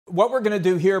what we're going to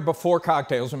do here before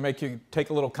cocktails, and make you take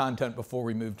a little content before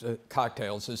we move to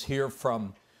cocktails, is hear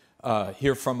from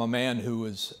a man who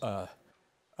is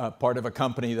part of a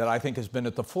company that I think has been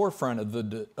at the forefront of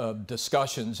the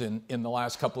discussions in the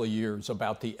last couple of years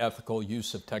about the ethical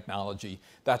use of technology.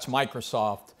 That's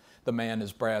Microsoft. The man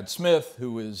is Brad Smith,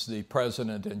 who is the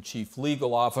president and chief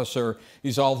legal officer.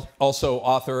 He's also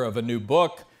author of a new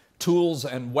book, Tools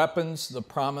and Weapons, The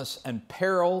Promise and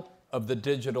Peril of the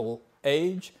Digital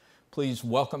Age. Please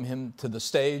welcome him to the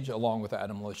stage along with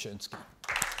Adam Lashinsky.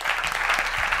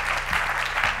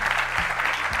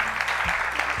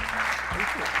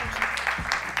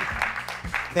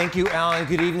 Thank you, Alan.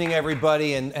 Good evening,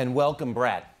 everybody, and welcome,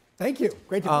 Brad. Thank you.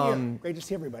 Great to be here. Great to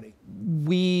see everybody.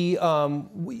 Brad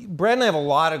and I have a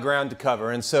lot of ground to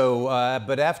cover, and so,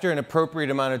 but after an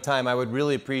appropriate amount of time, I would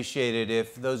really appreciate it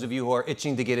if those of you who are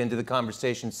itching to get into the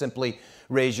conversation simply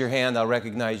raise your hand. I'll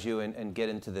recognize you and get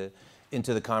into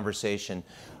the conversation.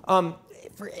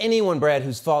 For anyone, Brad,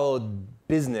 who's followed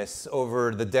business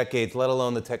over the decades, let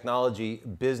alone the technology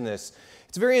business,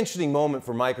 it's a very interesting moment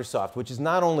for Microsoft, which is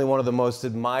not only one of the most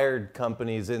admired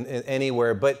companies in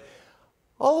anywhere, but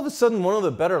all of a sudden one of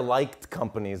the better liked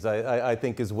companies, I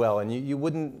think, as well.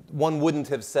 And one wouldn't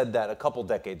have said that a couple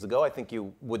decades ago. I think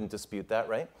you wouldn't dispute that,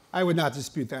 right? I would not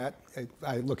dispute that.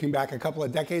 Looking back a couple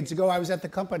of decades ago, I was at the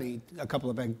company a couple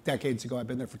of decades ago. I've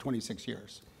been there for 26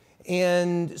 years.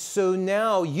 And so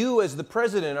now you, as the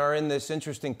president, are in this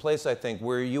interesting place, I think,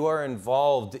 where you are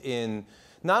involved in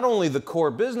not only the core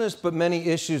business, but many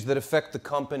issues that affect the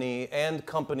company and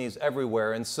companies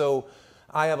everywhere. And so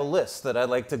I have a list that I'd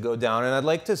like to go down, and I'd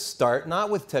like to start not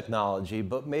with technology,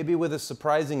 but maybe with a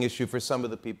surprising issue for some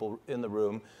of the people in the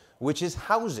room, which is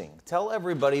housing. Tell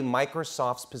everybody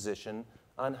Microsoft's position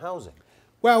on housing.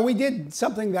 Well, we did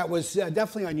something that was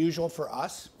definitely unusual for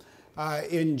us.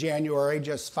 In January,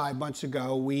 just 5 months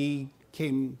ago, we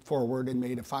came forward and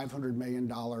made a $500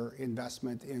 million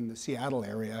investment in the Seattle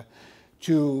area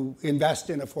to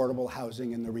invest in affordable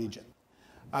housing in the region.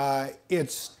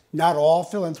 It's not all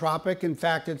philanthropic. In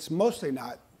fact, it's mostly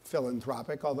not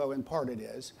philanthropic, although in part it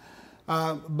is.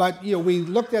 But we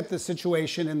looked at the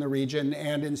situation in the region,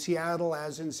 and in Seattle,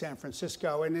 as in San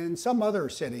Francisco, and in some other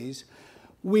cities,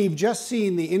 we've just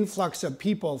seen the influx of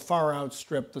people far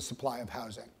outstrip the supply of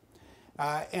housing.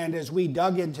 And as we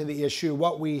dug into the issue,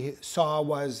 what we saw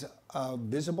was a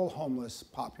visible homeless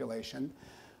population.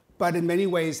 But in many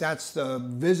ways, that's the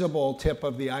visible tip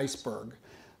of the iceberg.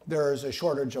 There's a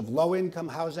shortage of low-income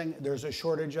housing. There's a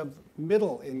shortage of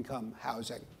middle-income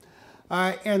housing.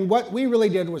 And what we really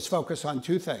did was focus on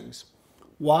two things.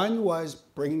 One was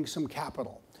bringing some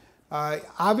capital.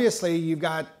 Obviously, you've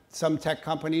got some tech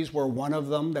companies. We're one of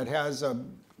them that has a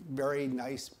very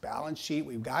nice balance sheet.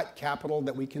 We've got capital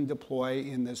that we can deploy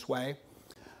in this way.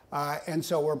 And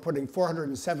so we're putting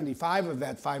 475 of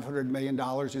that $500 million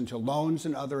into loans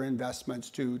and other investments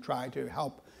to try to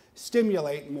help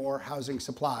stimulate more housing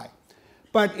supply.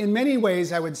 But in many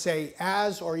ways, I would say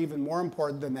as or even more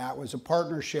important than that was a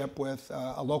partnership with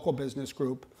a local business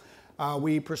group.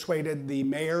 We persuaded the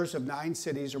mayors of 9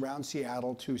 cities around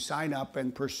Seattle to sign up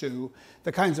and pursue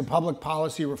the kinds of public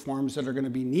policy reforms that are going to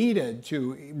be needed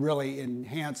to really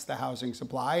enhance the housing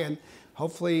supply. And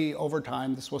hopefully, over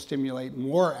time, this will stimulate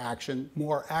more action.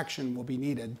 More action will be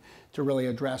needed to really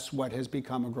address what has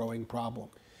become a growing problem.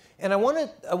 And I want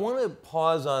to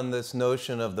pause on this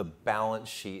notion of the balance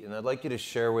sheet, and I'd like you to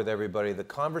share with everybody the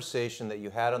conversation that you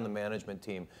had on the management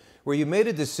team, where you made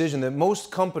a decision that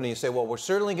most companies say, well, we're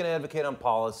certainly going to advocate on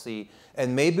policy,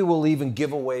 and maybe we'll even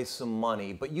give away some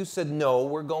money. But you said, no,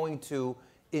 we're going to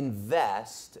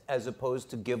invest as opposed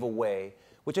to give away,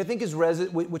 which I think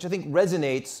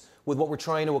resonates with what we're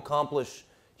trying to accomplish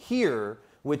here,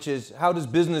 which is how does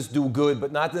business do good,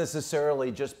 but not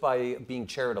necessarily just by being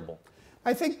charitable.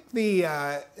 I think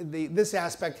this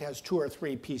aspect has 2 or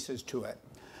 3 pieces to it.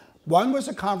 One was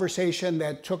a conversation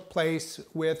that took place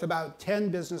with about 10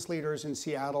 business leaders in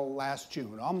Seattle last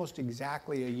June, almost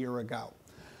exactly a year ago.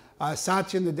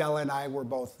 Satya Nadella and I were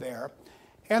both there.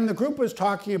 And the group was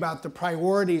talking about the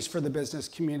priorities for the business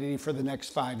community for the next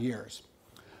 5 years.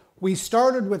 We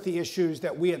started with the issues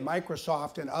that we at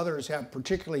Microsoft and others have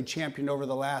particularly championed over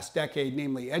the last decade,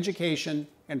 namely education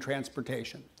and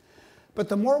transportation. But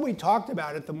the more we talked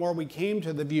about it, the more we came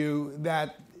to the view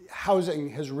that housing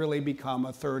has really become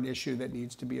a third issue that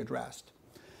needs to be addressed.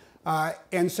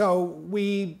 And so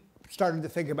we started to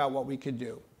think about what we could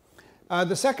do.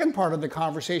 The second part of the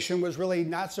conversation was really,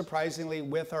 not surprisingly,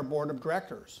 with our board of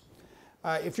directors.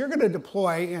 If you're going to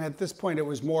deploy, and at this point it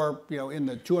was more in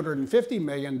the $250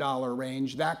 million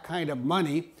range, that kind of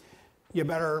money, you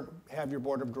better have your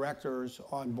board of directors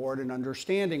on board and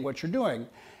understanding what you're doing.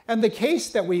 And the case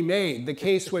that we made, the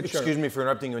case which... Excuse me for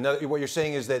interrupting you. What you're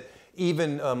saying is that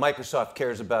even Microsoft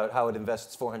cares about how it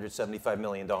invests $475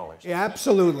 million. Yeah,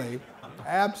 absolutely.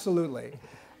 Absolutely.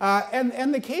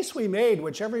 And the case we made,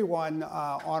 which everyone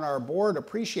on our board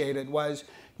appreciated, was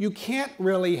you can't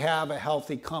really have a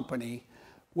healthy company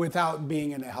without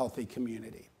being in a healthy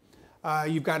community.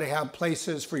 You've got to have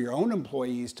places for your own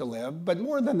employees to live, but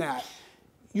more than that,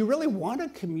 you really want a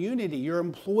community. Your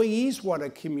employees want a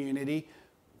community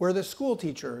where the school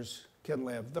teachers can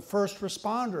live, the first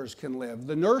responders can live,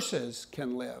 the nurses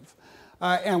can live.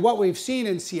 And what we've seen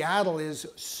in Seattle is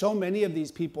so many of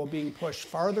these people being pushed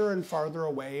farther and farther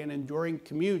away and enduring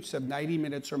commutes of 90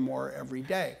 minutes or more every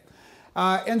day.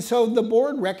 And so the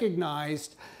board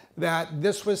recognized that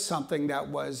this was something that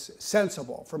was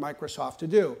sensible for Microsoft to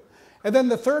do. And then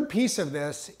the third piece of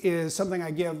this is something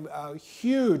I give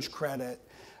huge credit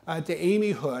to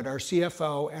Amy Hood, our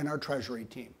CFO, and our treasury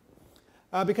team.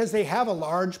 Because they have a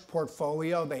large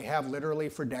portfolio, they have literally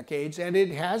for decades, and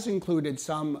it has included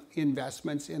some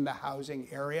investments in the housing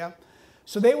area.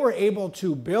 So they were able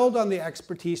to build on the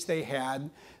expertise they had,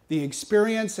 the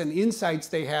experience and insights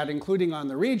they had, including on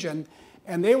the region,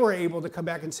 and they were able to come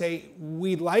back and say,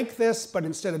 we like this, but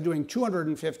instead of doing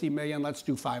 250 million, let's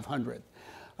do 500.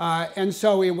 And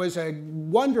so it was a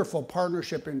wonderful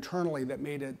partnership internally that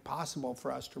made it possible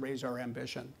for us to raise our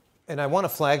ambition. And I want to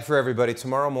flag for everybody,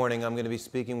 tomorrow morning I'm going to be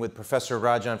speaking with Professor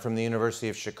Rajan from the University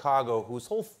of Chicago, whose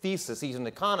whole thesis, he's an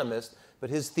economist, but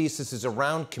his thesis is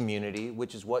around community,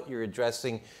 which is what you're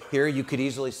addressing here. You could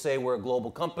easily say we're a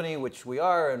global company, which we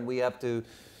are, and we have to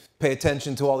pay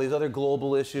attention to all these other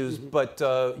global issues, but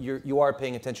you are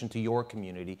paying attention to your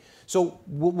community. So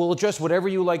we'll address whatever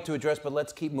you like to address, but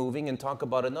let's keep moving and talk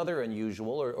about another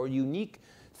unusual or unique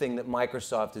thing that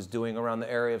Microsoft is doing around the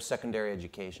area of secondary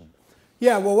education.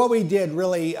 Yeah, well, what we did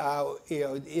really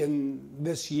in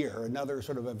this year, another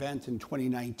sort of event in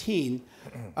 2019,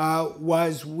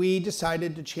 was we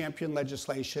decided to champion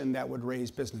legislation that would raise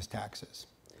business taxes.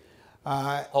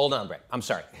 Hold on, Brett. I'm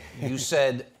sorry. You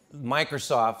said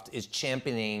Microsoft is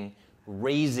championing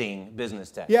raising business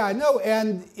taxes. Yeah, no,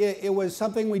 and it was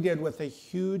something we did with a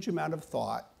huge amount of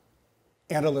thought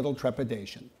and a little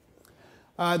trepidation.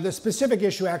 The specific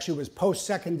issue actually was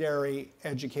post-secondary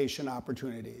education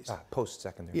opportunities.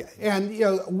 Post-secondary. Yeah,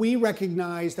 and we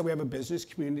recognize that we have a business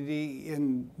community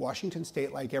in Washington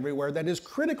State, like everywhere, that is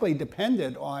critically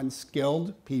dependent on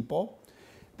skilled people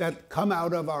that come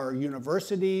out of our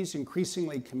universities,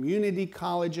 increasingly community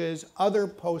colleges, other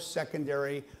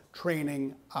post-secondary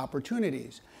training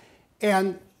opportunities.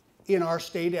 And in our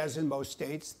state, as in most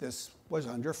states, this was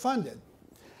underfunded.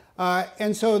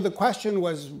 And so the question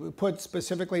was put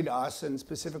specifically to us and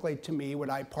specifically to me, would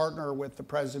I partner with the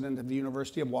president of the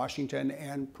University of Washington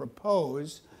and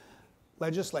propose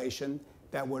legislation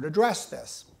that would address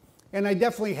this? And I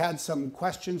definitely had some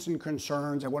questions and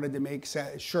concerns. I wanted to make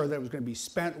sure that it was going to be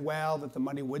spent well, that the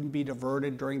money wouldn't be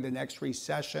diverted during the next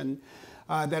recession,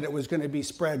 that it was going to be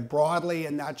spread broadly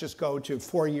and not just go to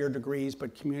four-year degrees,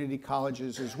 but community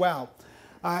colleges as well.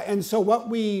 And so what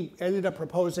we ended up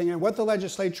proposing and what the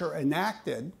legislature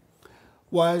enacted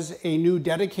was a new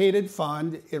dedicated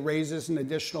fund. It raises an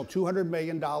additional $200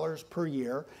 million per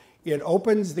year. It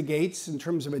opens the gates in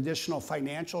terms of additional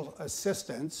financial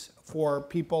assistance for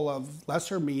people of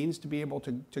lesser means to be able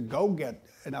to go get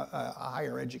a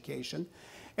higher education.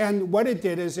 And what it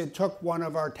did is it took one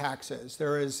of our taxes.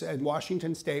 There is, in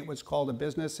Washington State, what's called a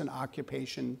business and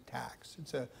occupation tax.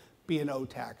 It's a B&O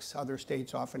tax. Other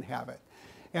states often have it.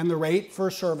 And the rate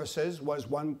for services was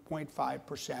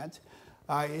 1.5%.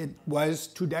 It was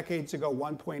 2 decades ago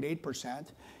 1.8%.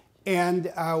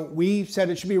 And we said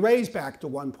it should be raised back to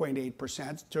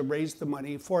 1.8% to raise the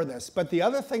money for this. But the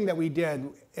other thing that we did,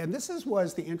 and this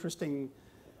was the interesting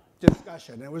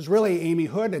discussion, it was really Amy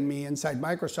Hood and me inside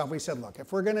Microsoft. We said, look,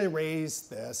 if we're going to raise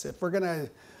this, if we're going to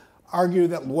argue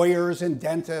that lawyers and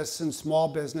dentists and small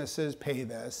businesses pay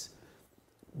this,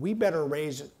 we better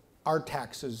raise our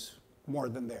taxes more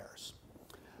than theirs.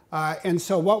 And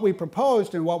so what we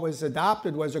proposed and what was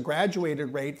adopted was a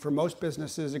graduated rate. For most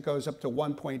businesses, it goes up to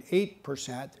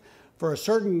 1.8%. For a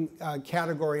certain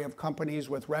category of companies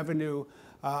with revenue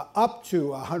up to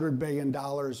 $100 billion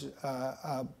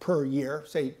per year,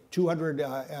 say 200, so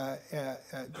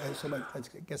I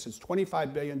guess it's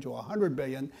 25 billion to 100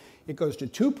 billion, it goes to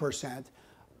 2%.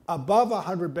 Above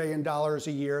 $100 billion a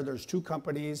year, there's 2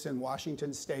 companies in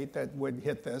Washington State that would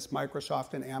hit this,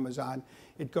 Microsoft and Amazon.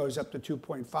 It goes up to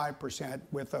 2.5%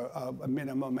 with a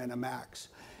minimum and a max.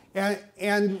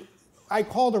 And I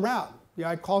called around.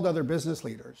 I called other business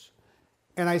leaders.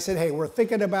 And I said, hey, we're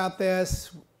thinking about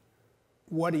this.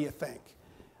 What do you think?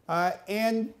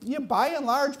 And by and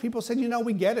large, people said,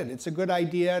 we get it. It's a good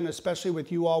idea, and especially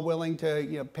with you all willing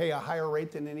to pay a higher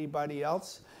rate than anybody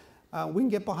else, we can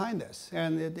get behind this.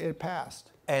 And it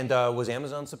passed. And was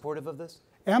Amazon supportive of this?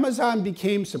 Amazon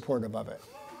became supportive of it.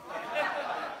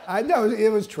 I know, it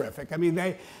was terrific. I mean,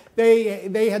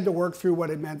 they had to work through what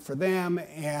it meant for them,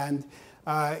 and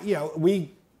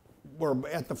we were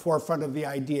at the forefront of the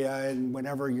idea, and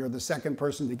whenever you're the second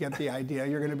person to get the idea,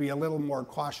 you're going to be a little more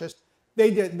cautious.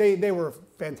 They were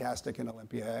fantastic in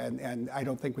Olympia, and I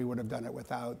don't think we would have done it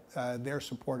without their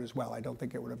support as well. I don't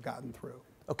think it would have gotten through.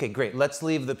 Okay, great. Let's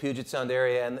leave the Puget Sound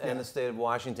area and the state of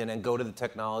Washington and go to the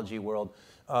technology world.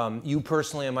 You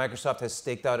personally and Microsoft has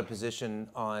staked out a position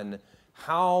on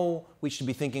how we should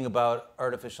be thinking about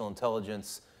artificial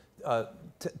intelligence.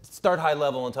 Start high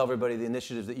level and tell everybody the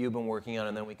initiatives that you've been working on,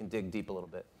 and then we can dig deep a little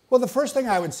bit. Well, the first thing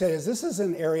I would say is this is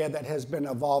an area that has been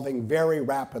evolving very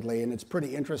rapidly, and it's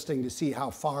pretty interesting to see how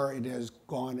far it has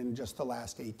gone in just the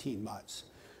last 18 months.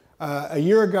 A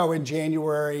year ago in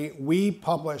January, we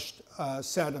published a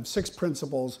set of 6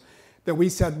 principles that we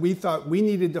said we thought we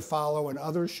needed to follow and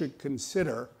others should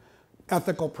consider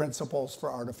ethical principles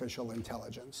for artificial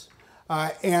intelligence.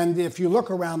 And if you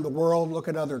look around the world, look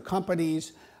at other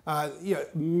companies,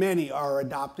 many are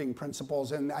adopting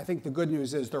principles, and I think the good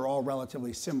news is they're all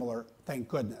relatively similar, thank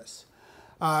goodness.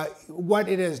 What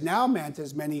it has now meant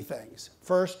is many things.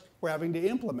 First, we're having to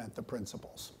implement the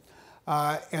principles.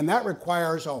 And that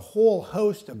requires a whole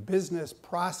host of business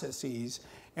processes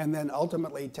and then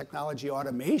ultimately technology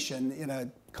automation in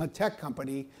a tech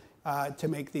company to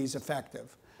make these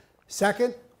effective.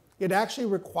 Second, it actually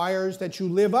requires that you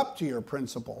live up to your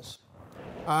principles.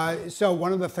 So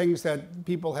one of the things that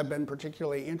people have been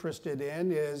particularly interested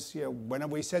in is, when have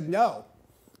we said no?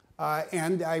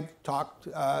 And I've talked,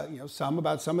 some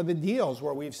about some of the deals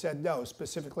where we've said no,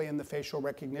 specifically in the facial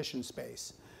recognition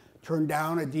space. Turned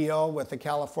down a deal with the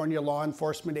California law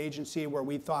enforcement agency where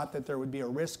we thought that there would be a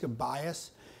risk of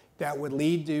bias that would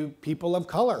lead to people of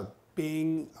color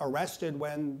being arrested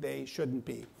when they shouldn't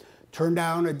be. Turned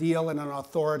down a deal in an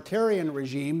authoritarian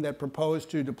regime that proposed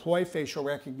to deploy facial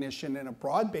recognition in a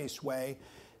broad-based way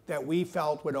that we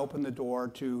felt would open the door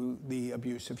to the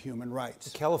abuse of human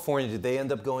rights. California, did they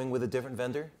end up going with a different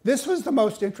vendor? This was the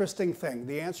most interesting thing.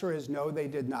 The answer is no, they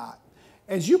did not.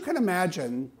 As you can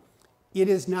imagine, it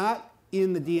is not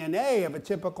in the DNA of a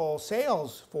typical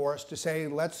sales force to say,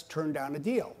 let's turn down a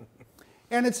deal.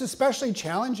 And it's especially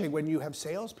challenging when you have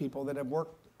salespeople that have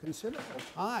worked considerable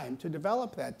time to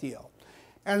develop that deal.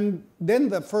 And then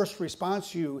the first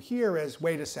response you hear is,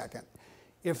 wait a second.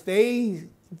 If they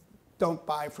don't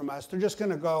buy from us, they're just going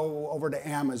to go over to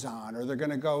Amazon, or they're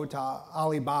going to go to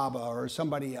Alibaba or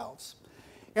somebody else.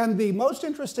 And the most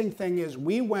interesting thing is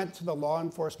we went to the law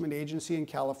enforcement agency in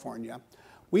California.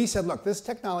 We said, look, this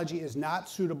technology is not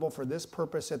suitable for this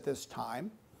purpose at this time.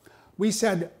 We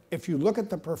said, if you look at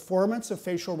the performance of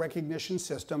facial recognition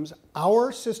systems,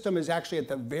 our system is actually at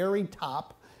the very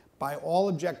top by all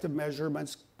objective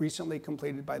measurements recently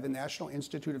completed by the National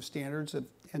Institute of Standards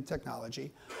and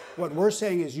Technology. What we're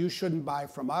saying is you shouldn't buy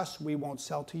from us, we won't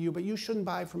sell to you, but you shouldn't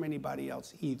buy from anybody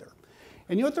else either.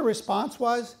 And you know what the response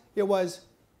was? It was,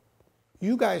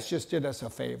 you guys just did us a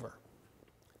favor.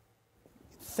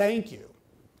 Thank you.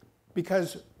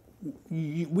 Because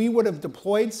we would have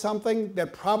deployed something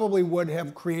that probably would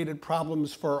have created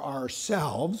problems for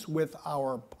ourselves with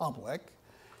our public.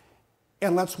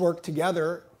 And let's work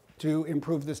together to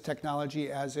improve this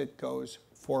technology as it goes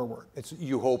forward.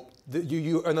 You hope, that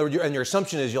and your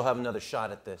assumption is you'll have another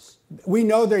shot at this. We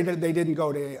know they didn't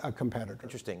go to a competitor.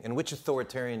 Interesting. And which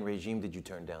authoritarian regime did you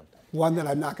turn down? One that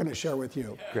I'm not going to share with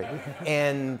you. Great.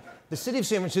 And the city of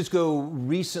San Francisco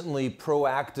recently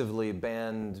proactively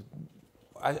banned,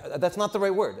 that's not the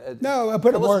right word. No,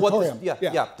 put a moratorium.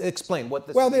 Yeah, explain what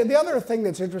this. Well, the other thing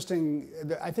that's interesting,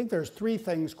 I think there's 3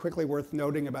 things quickly worth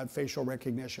noting about facial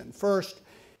recognition. First,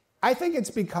 I think it's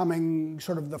becoming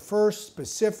sort of the first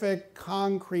specific,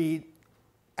 concrete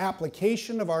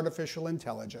application of artificial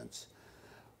intelligence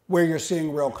where you're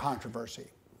seeing real controversy.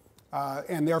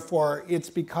 And therefore,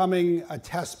 it's becoming a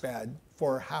test bed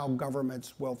for how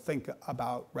governments will think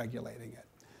about regulating it.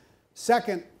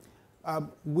 Second,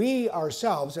 we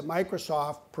ourselves at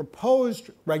Microsoft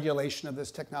proposed regulation of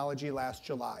this technology last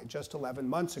July, just 11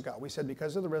 months ago. We said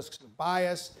because of the risks of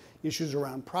bias, issues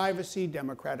around privacy,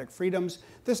 democratic freedoms,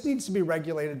 this needs to be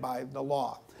regulated by the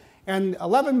law. And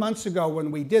 11 months ago when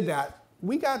we did that,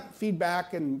 we got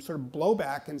feedback and sort of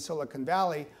blowback in Silicon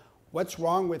Valley. What's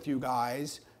wrong with you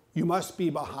guys? You must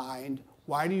be behind.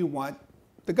 Why do you want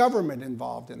the government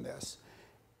involved in this?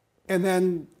 And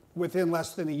then within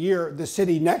less than a year, the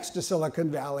city next to Silicon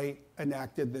Valley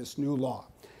enacted this new law.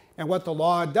 And what the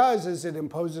law does is it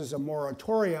imposes a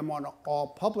moratorium on all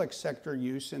public sector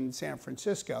use in San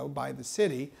Francisco by the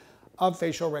city of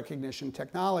facial recognition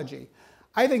technology.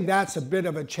 I think that's a bit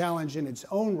of a challenge in its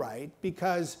own right,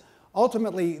 because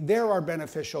ultimately there are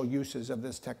beneficial uses of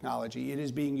this technology. It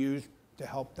is being used to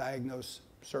help diagnose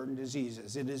certain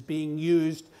diseases. It is being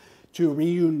used to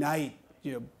reunite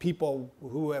people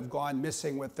who have gone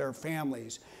missing with their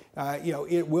families.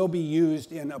 It will be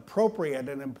used in appropriate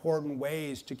and important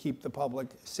ways to keep the public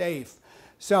safe.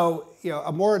 So,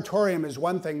 a moratorium is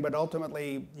one thing, but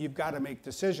ultimately you've got to make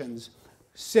decisions.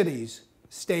 Cities,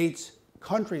 states,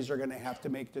 countries are going to have to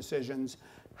make decisions.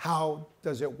 How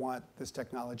does it want this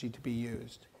technology to be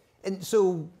used? And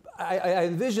so I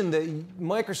envision that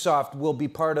Microsoft will be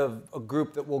part of a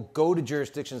group that will go to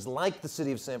jurisdictions like the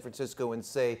city of San Francisco and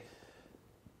say,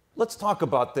 let's talk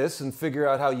about this and figure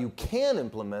out how you can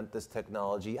implement this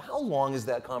technology. How long is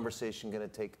that conversation going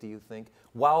to take, do you think?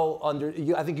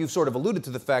 I think you've sort of alluded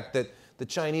to the fact that the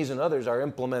Chinese and others are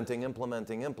implementing,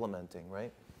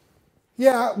 right?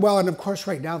 Yeah, well, and of course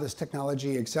right now this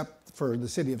technology, except for the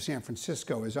city of San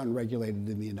Francisco, is unregulated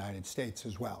in the United States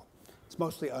as well. It's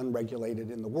mostly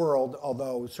unregulated in the world,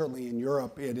 although certainly in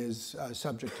Europe it is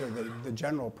subject to the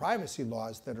general privacy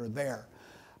laws that are there.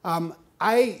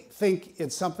 I think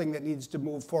it's something that needs to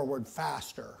move forward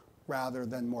faster rather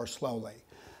than more slowly.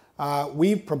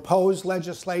 We've proposed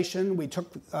legislation. We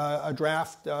took a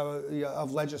draft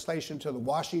of legislation to the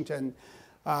Washington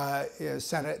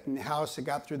Senate and House. It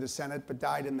got through the Senate but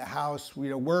died in the House.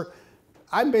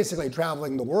 I'm basically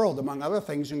traveling the world, among other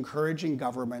things, encouraging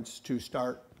governments to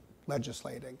start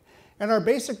legislating. And our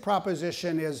basic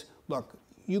proposition is, look,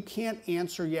 you can't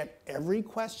answer yet every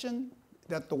question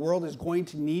that the world is going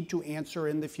to need to answer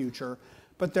in the future,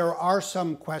 but there are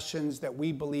some questions that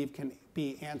we believe can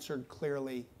be answered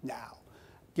clearly now.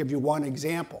 Give you one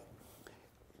example.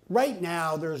 Right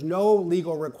now, there's no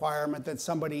legal requirement that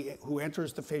somebody who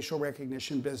enters the facial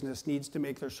recognition business needs to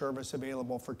make their service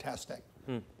available for testing.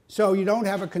 So you don't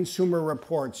have a Consumer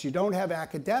Reports, you don't have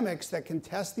academics that can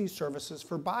test these services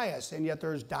for bias, and yet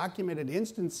there's documented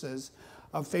instances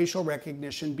of facial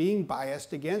recognition being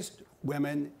biased against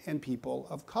women and people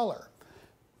of color.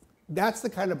 That's the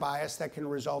kind of bias that can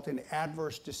result in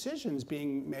adverse decisions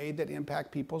being made that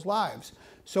impact people's lives.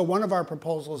 So one of our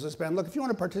proposals has been, look, if you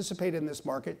want to participate in this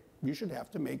market, you should have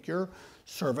to make your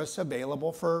service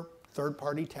available for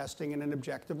third-party testing in an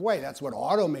objective way. That's what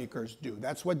automakers do.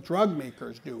 That's what drug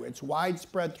makers do. It's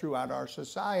widespread throughout our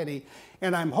society.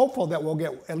 And I'm hopeful that we'll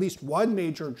get at least one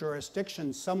major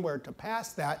jurisdiction somewhere to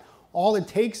pass that. All it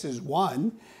takes is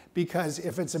one, because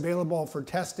if it's available for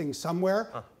testing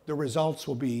somewhere, the results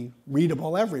will be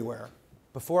readable everywhere.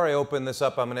 Before I open this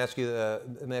up, I'm going to ask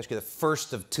you the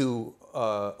first of two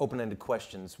open-ended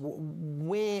questions.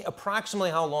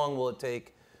 Approximately how long will it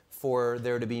take for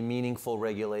there to be meaningful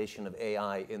regulation of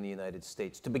AI in the United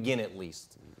States, to begin at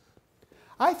least?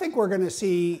 I think we're going to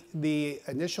see the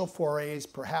initial forays,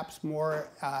 perhaps more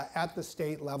at the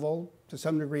state level, to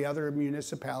some degree other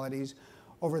municipalities,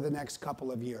 over the next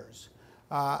couple of years.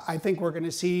 I think we're going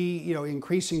to see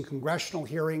increasing congressional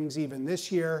hearings even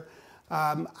this year.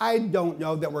 I don't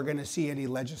know that we're going to see any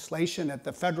legislation at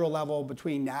the federal level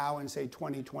between now and, say,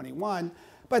 2021.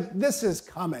 But this is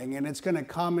coming, and it's going to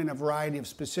come in a variety of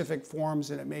specific forms,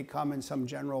 and it may come in some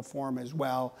general form as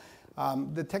well.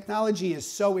 The technology is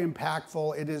so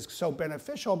impactful, it is so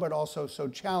beneficial, but also so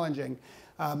challenging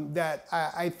that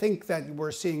I think that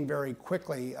we're seeing very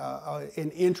quickly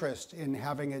an interest in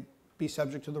having it be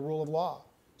subject to the rule of law.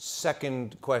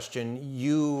 Second question,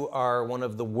 you are one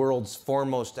of the world's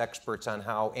foremost experts on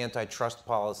how antitrust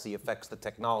policy affects the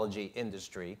technology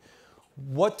industry.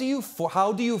 How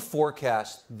do you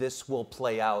forecast this will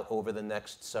play out over the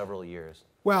next several years?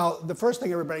 Well, the first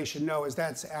thing everybody should know is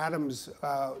that's Adam's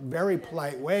very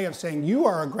polite way of saying you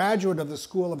are a graduate of the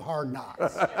School of Hard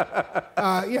Knocks.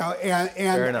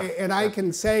 And I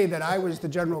can say that I was the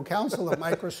general counsel of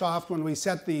Microsoft when we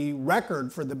set the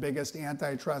record for the biggest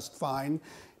antitrust fine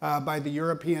by the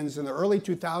Europeans in the early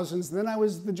 2000s. And then I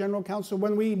was the general counsel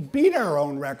when we beat our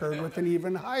own record with an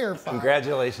even higher fine.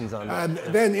 Congratulations on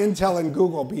that. Then Intel and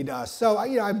Google beat us. So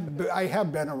I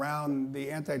have been around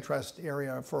the antitrust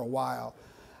area for a while.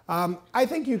 I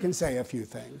think you can say a few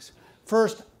things.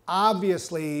 First,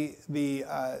 obviously, the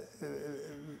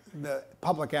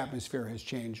public atmosphere has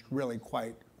changed really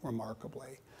quite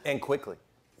remarkably. And quickly.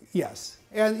 Yes.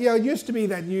 And it used to be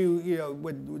that you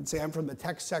would say, I'm from the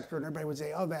tech sector, and everybody would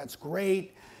say, oh, that's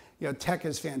great. tech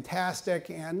is fantastic,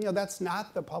 and that's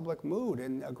not the public mood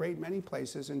in a great many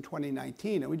places in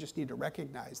 2019, and we just need to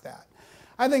recognize that.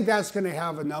 I think that's going to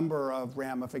have a number of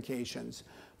ramifications.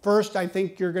 First, I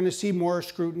think you're going to see more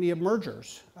scrutiny of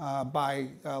mergers by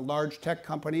large tech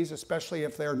companies, especially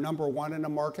if they're number one in a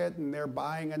market and they're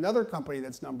buying another company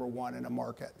that's number one in a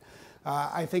market.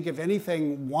 I think, if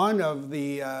anything, one of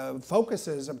the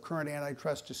focuses of current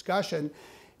antitrust discussion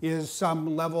is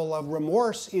some level of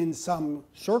remorse in some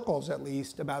circles, at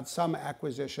least, about some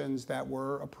acquisitions that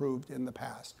were approved in the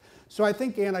past. So I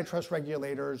think antitrust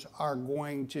regulators are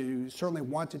going to certainly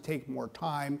want to take more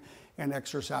time and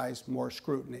exercise more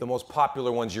scrutiny. The most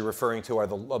popular ones you're referring to are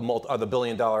the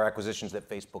billion-dollar acquisitions that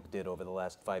Facebook did over the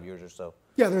last 5 years or so.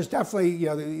 Yeah, there's definitely,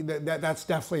 that's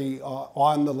definitely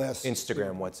on the list.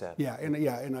 Instagram, WhatsApp. Yeah,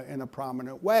 in a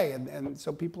prominent way, and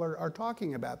so people are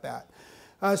talking about that.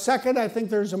 Second, I think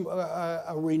there's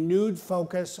a renewed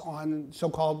focus on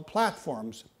so-called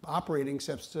platforms, operating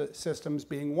systems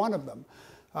being one of them.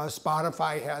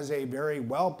 Spotify has a very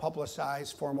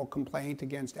well-publicized formal complaint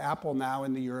against Apple now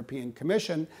in the European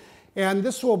Commission. And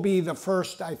this will be the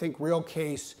first, I think, real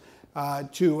case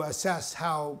to assess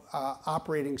how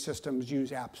operating systems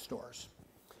use app stores.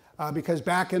 Because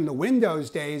back in the Windows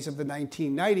days of the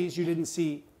 1990s, you didn't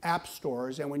see app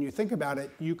stores. And when you think about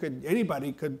it,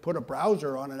 anybody could put a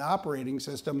browser on an operating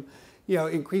system.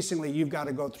 Increasingly, you've got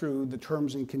to go through the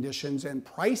terms and conditions and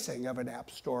pricing of an app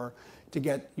store to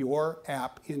get your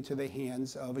app into the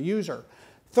hands of a user.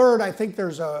 Third, I think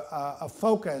there's a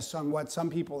focus on what some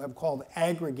people have called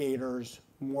aggregators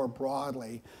more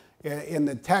broadly. In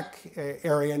the tech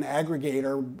area, an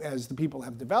aggregator, as the people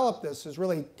have developed this, is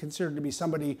really considered to be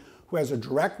somebody who has a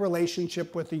direct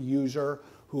relationship with the user,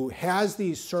 who has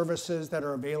these services that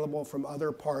are available from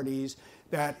other parties,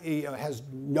 that has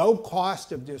no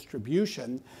cost of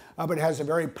distribution, but has a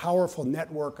very powerful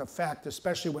network effect,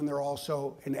 especially when they're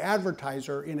also an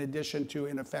advertiser in addition to,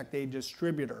 in effect, a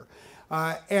distributor.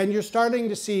 And you're starting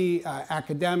to see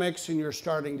academics and you're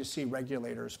starting to see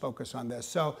regulators focus on this.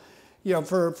 So,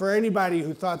 for anybody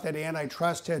who thought that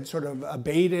antitrust had sort of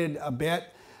abated a bit,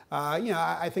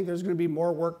 I think there's going to be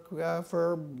more work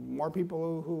for more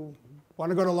people who want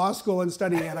to go to law school and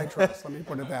study antitrust. Let me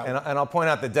put it that way. And I'll point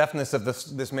out the deftness of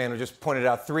this man who just pointed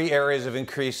out 3 areas of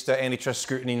increased antitrust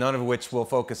scrutiny, none of which will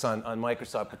focus on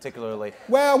Microsoft particularly.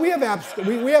 Well, we have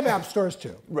app stores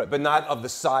too. Right, but not of the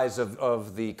size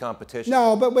of the competition.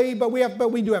 No, but we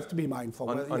do have to be mindful.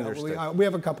 Understood. We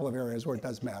have a couple of areas where it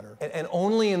does matter. And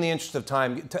only in the interest of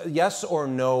time, yes or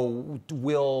no,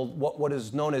 will what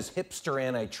is known as hipster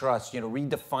antitrust,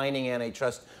 redefining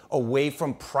antitrust away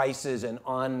from prices and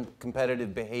on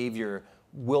competitive behavior,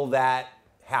 will that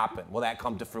happen? Will that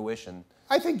come to fruition?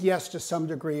 I think yes, to some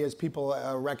degree, as people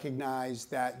recognize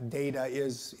that data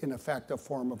is, in effect, a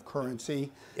form of currency,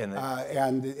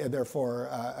 and therefore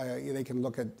they can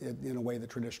look at it in a way that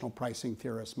traditional pricing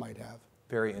theorists might have.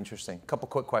 Very interesting. A couple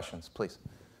quick questions, please.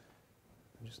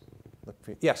 Just look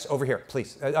for you. Yes, over here,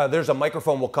 please. There's a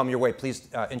microphone will come your way. Please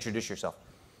introduce yourself.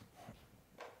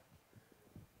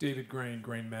 David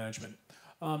Grain Management.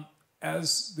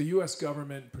 As the U.S.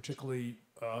 government, particularly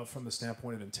from the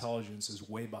standpoint of intelligence, is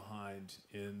way behind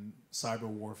in cyber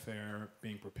warfare,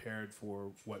 being prepared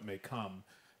for what may come,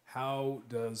 how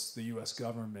does the U.S.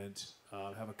 government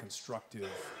have a constructive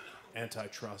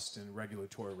antitrust and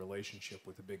regulatory relationship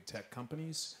with the big tech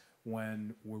companies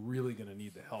when we're really going to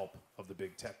need the help of the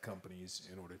big tech companies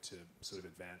in order to sort of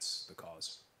advance the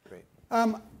cause? Great.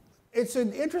 It's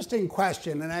an interesting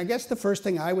question, and I guess the first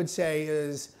thing I would say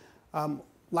is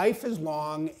life is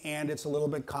long and it's a little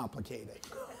bit complicated.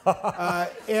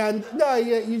 And no,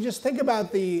 you just think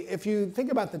about if you think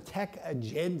about the tech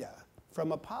agenda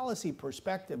from a policy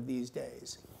perspective these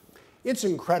days, it's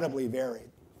incredibly varied.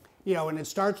 And it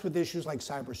starts with issues like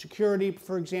cybersecurity,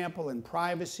 for example, and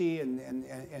privacy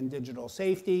and digital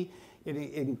safety. It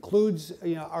includes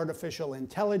artificial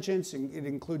intelligence, and it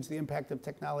includes the impact of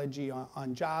technology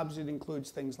on jobs. It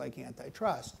includes things like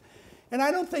antitrust. And I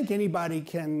don't think anybody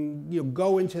can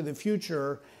go into the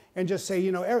future and just say,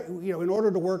 in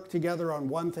order to work together on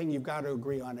one thing, you've got to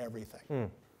agree on everything.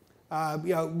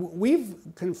 We've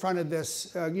confronted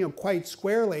this quite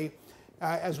squarely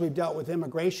as we've dealt with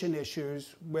immigration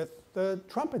issues with the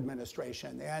Trump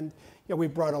administration. And we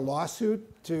brought a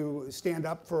lawsuit to stand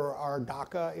up for our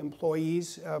DACA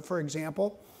employees, for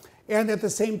example. And at the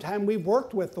same time, we've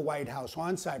worked with the White House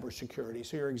on cybersecurity.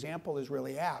 So your example is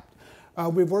really apt.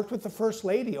 We've worked with the First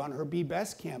Lady on her Be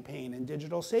Best campaign in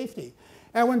digital safety.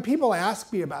 And when people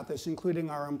ask me about this, including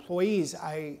our employees,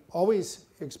 I always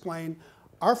explain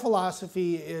our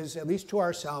philosophy is, at least to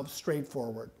ourselves,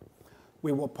 straightforward.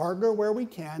 We will partner where we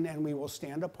can, and we will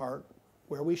stand apart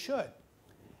where we should.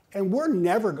 And we're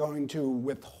never going to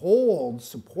withhold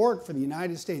support for the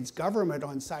United States government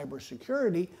on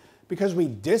cybersecurity because we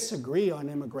disagree on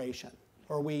immigration,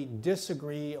 or we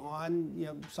disagree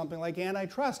on something like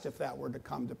antitrust if that were to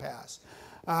come to pass.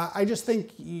 I just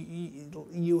think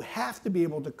you have to be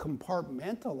able to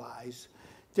compartmentalize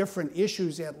different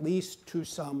issues at least to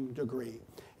some degree.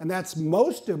 And that's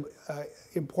most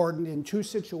important in two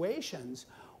situations.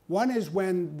 One is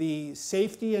when the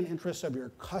safety and interests of your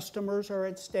customers are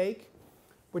at stake,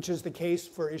 which is the case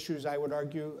for issues, I would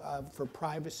argue, for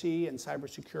privacy and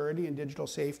cybersecurity and digital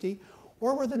safety,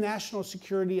 or where the national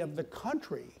security of the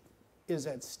country is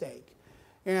at stake.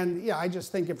 And yeah, I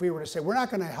just think if we were to say we're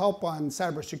not going to help on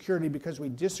cybersecurity because we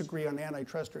disagree on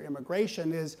antitrust or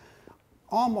immigration is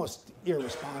almost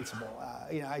irresponsible.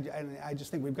 I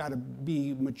just think we've got to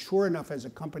be mature enough as a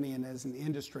company and as an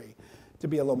industry to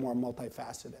be a little more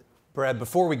multifaceted. Brad,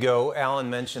 before we go, Alan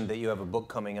mentioned that you have a book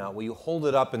coming out. Will you hold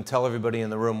it up and tell everybody in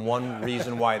the room one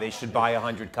reason why they should buy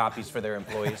 100 copies for their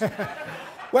employees?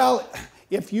 Well,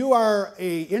 if you are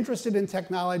interested in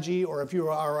technology, or if you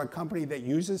are a company that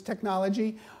uses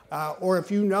technology, or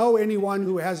if you know anyone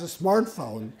who has a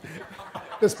smartphone,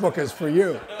 this book is for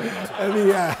you.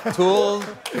 Tools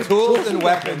and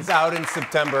Weapons out in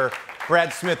September.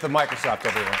 Brad Smith of Microsoft,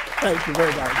 everyone. Thank you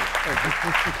very much.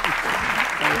 Thank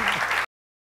you.